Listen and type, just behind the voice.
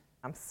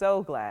I'm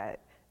so glad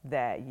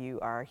that you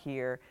are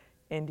here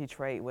in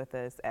Detroit with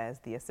us as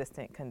the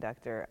assistant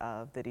conductor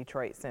of the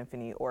Detroit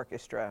Symphony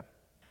Orchestra.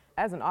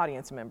 As an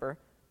audience member,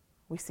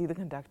 we see the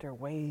conductor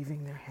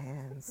waving their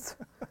hands.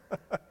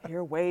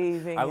 You're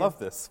waving. I love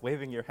this,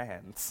 waving your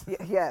hands.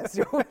 Yes,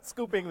 you're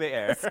Scooping the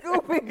air.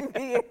 scooping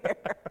the air.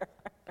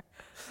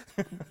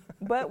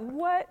 But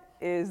what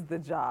is the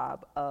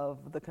job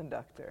of the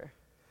conductor?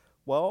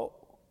 Well,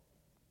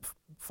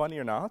 funny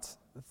or not,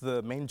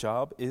 the main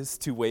job is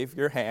to wave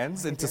your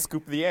hands and to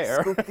scoop the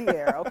air. Scoop the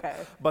air, okay.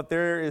 But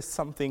there is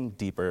something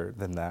deeper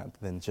than that,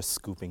 than just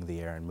scooping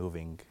the air and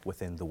moving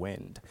within the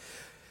wind.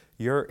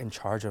 You're in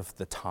charge of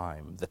the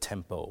time, the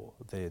tempo,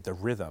 the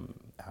rhythm,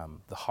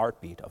 the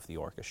heartbeat of the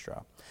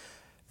orchestra.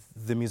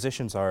 The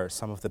musicians are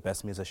some of the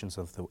best musicians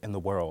in the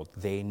world.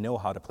 They know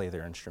how to play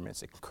their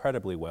instruments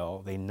incredibly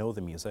well. They know the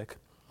music.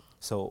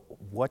 So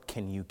what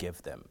can you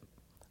give them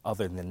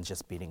other than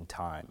just beating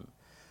time?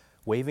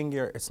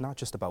 It's not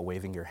just about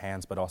waving your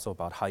hands, but also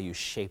about how you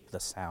shape the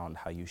sound,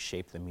 how you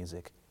shape the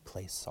music.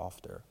 Play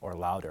softer or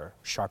louder,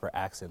 sharper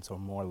accents or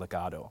more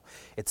legato.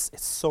 It's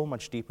so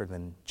much deeper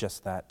than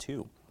just that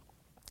too.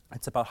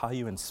 It's about how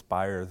you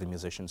inspire the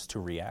musicians to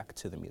react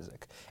to the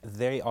music.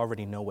 They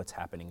already know what's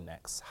happening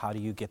next. How do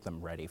you get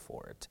them ready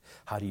for it?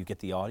 How do you get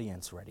the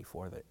audience ready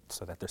for it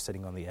so that they're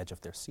sitting on the edge of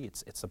their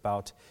seats? It's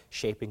about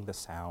shaping the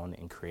sound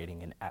and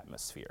creating an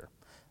atmosphere.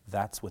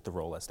 That's what the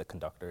role as the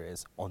conductor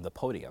is on the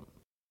podium.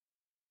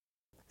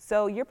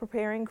 So you're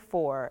preparing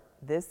for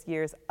this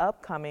year's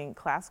upcoming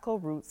Classical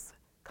Roots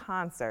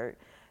concert.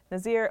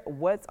 Nazir,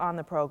 what's on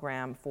the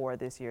program for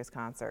this year's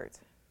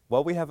concert?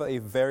 Well, we have a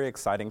very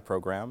exciting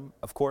program.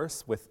 Of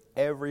course, with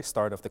every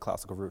start of the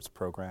Classical Roots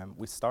program,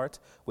 we start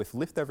with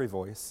Lift Every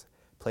Voice,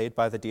 played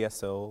by the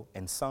DSO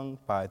and sung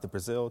by the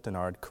Brazil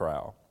Denard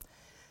Chorale.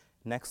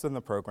 Next in the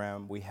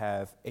program, we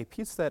have a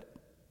piece that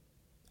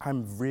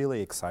I'm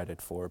really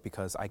excited for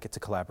because I get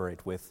to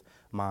collaborate with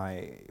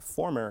my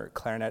former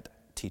clarinet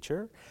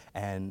teacher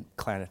and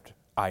clarinet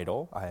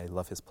idol. I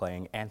love his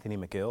playing, Anthony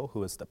McGill,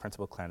 who is the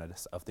principal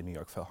clarinetist of the New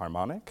York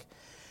Philharmonic.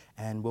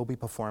 And we'll be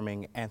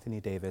performing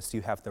Anthony Davis'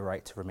 You Have the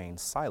Right to Remain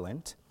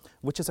Silent,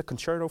 which is a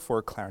concerto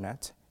for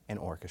clarinet and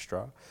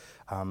orchestra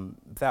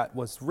that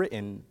was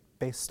written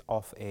based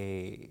off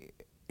a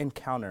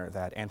encounter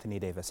that Anthony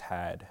Davis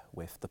had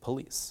with the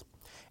police.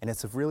 And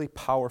it's a really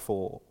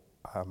powerful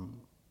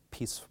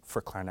piece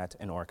for clarinet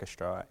and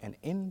orchestra. And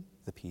in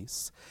the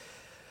piece,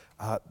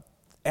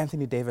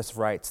 Anthony Davis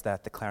writes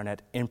that the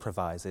clarinet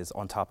improvises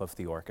on top of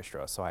the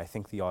orchestra, so I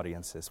think the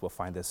audiences will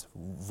find this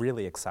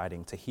really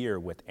exciting to hear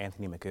what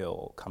Anthony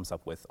McGill comes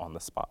up with on the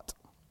spot.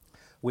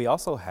 We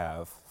also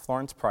have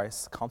Florence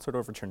Price Concert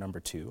Overture No.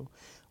 2,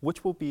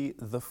 which will be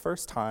the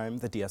first time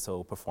the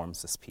DSO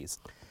performs this piece.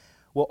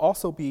 We'll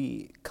also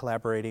be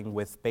collaborating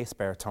with bass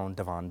baritone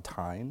Devon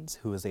Tynes,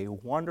 who is a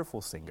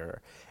wonderful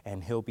singer,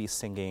 and he'll be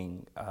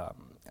singing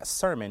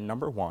Sermon No.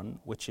 1,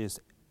 which is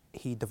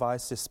he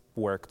devised this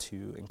work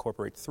to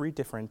incorporate 3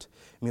 different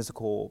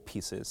musical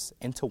pieces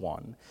into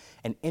one.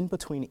 And in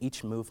between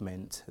each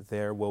movement,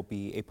 there will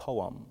be a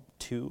poem,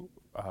 2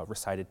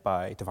 recited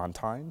by Devon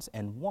Tynes,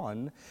 and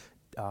 1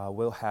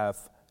 will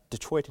have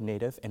Detroit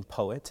native and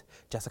poet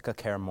Jessica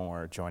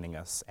Care-Moore joining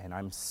us. And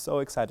I'm so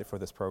excited for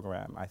this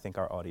program. I think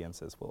our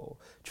audiences will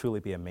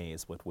truly be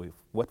amazed what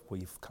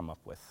we've come up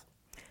with.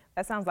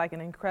 That sounds like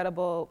an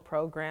incredible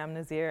program,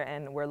 Nazir,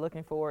 and we're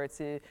looking forward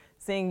to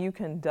seeing you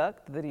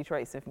conduct the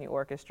Detroit Symphony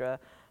Orchestra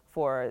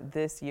for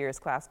this year's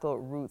Classical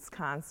Roots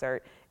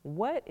concert.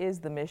 What is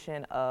the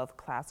mission of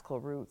Classical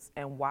Roots,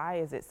 and why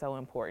is it so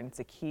important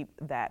to keep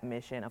that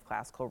mission of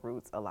Classical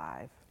Roots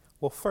alive?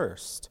 Well,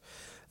 first,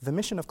 the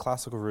mission of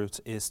Classical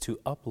Roots is to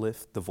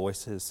uplift the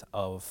voices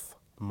of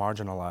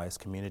marginalized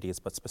communities,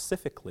 but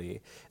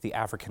specifically the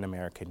African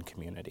American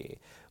community.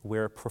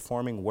 We're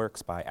performing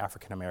works by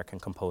African American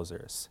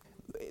composers.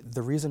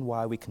 The reason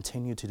why we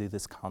continue to do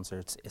these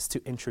concerts is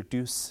to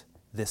introduce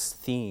this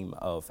theme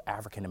of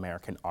African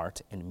American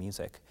art and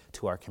music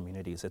to our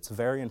communities. It's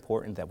very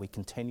important that we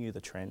continue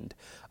the trend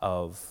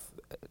of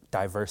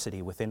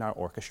diversity within our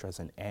orchestras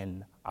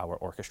and our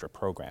orchestra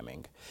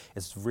programming.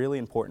 It's really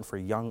important for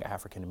young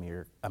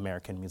African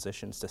American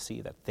musicians to see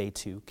that they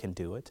too can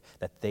do it,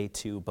 that they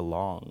too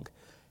belong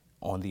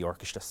on the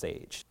orchestra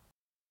stage.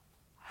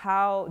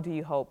 How do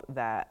you hope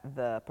that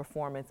the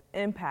performance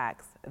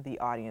impacts the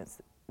audience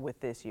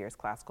with this year's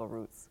Classical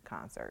Roots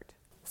concert?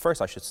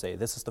 First, I should say,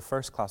 this is the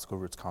first Classical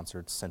Roots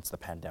concert since the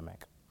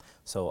pandemic.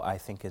 So I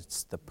think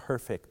it's the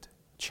perfect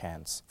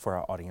chance for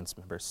our audience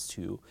members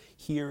to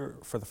hear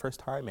for the first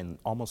time in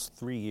almost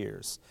 3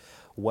 years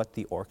what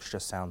the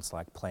orchestra sounds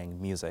like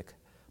playing music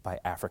by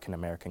African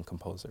American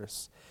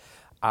composers.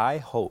 I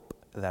hope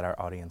that our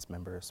audience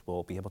members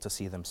will be able to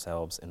see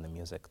themselves in the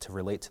music, to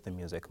relate to the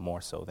music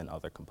more so than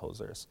other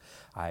composers.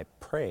 I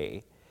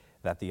pray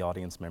that the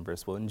audience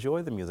members will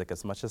enjoy the music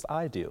as much as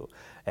I do,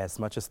 as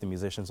much as the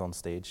musicians on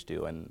stage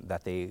do, and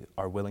that they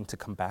are willing to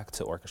come back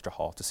to Orchestra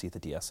Hall to see the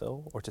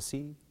DSO or to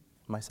see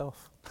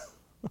myself.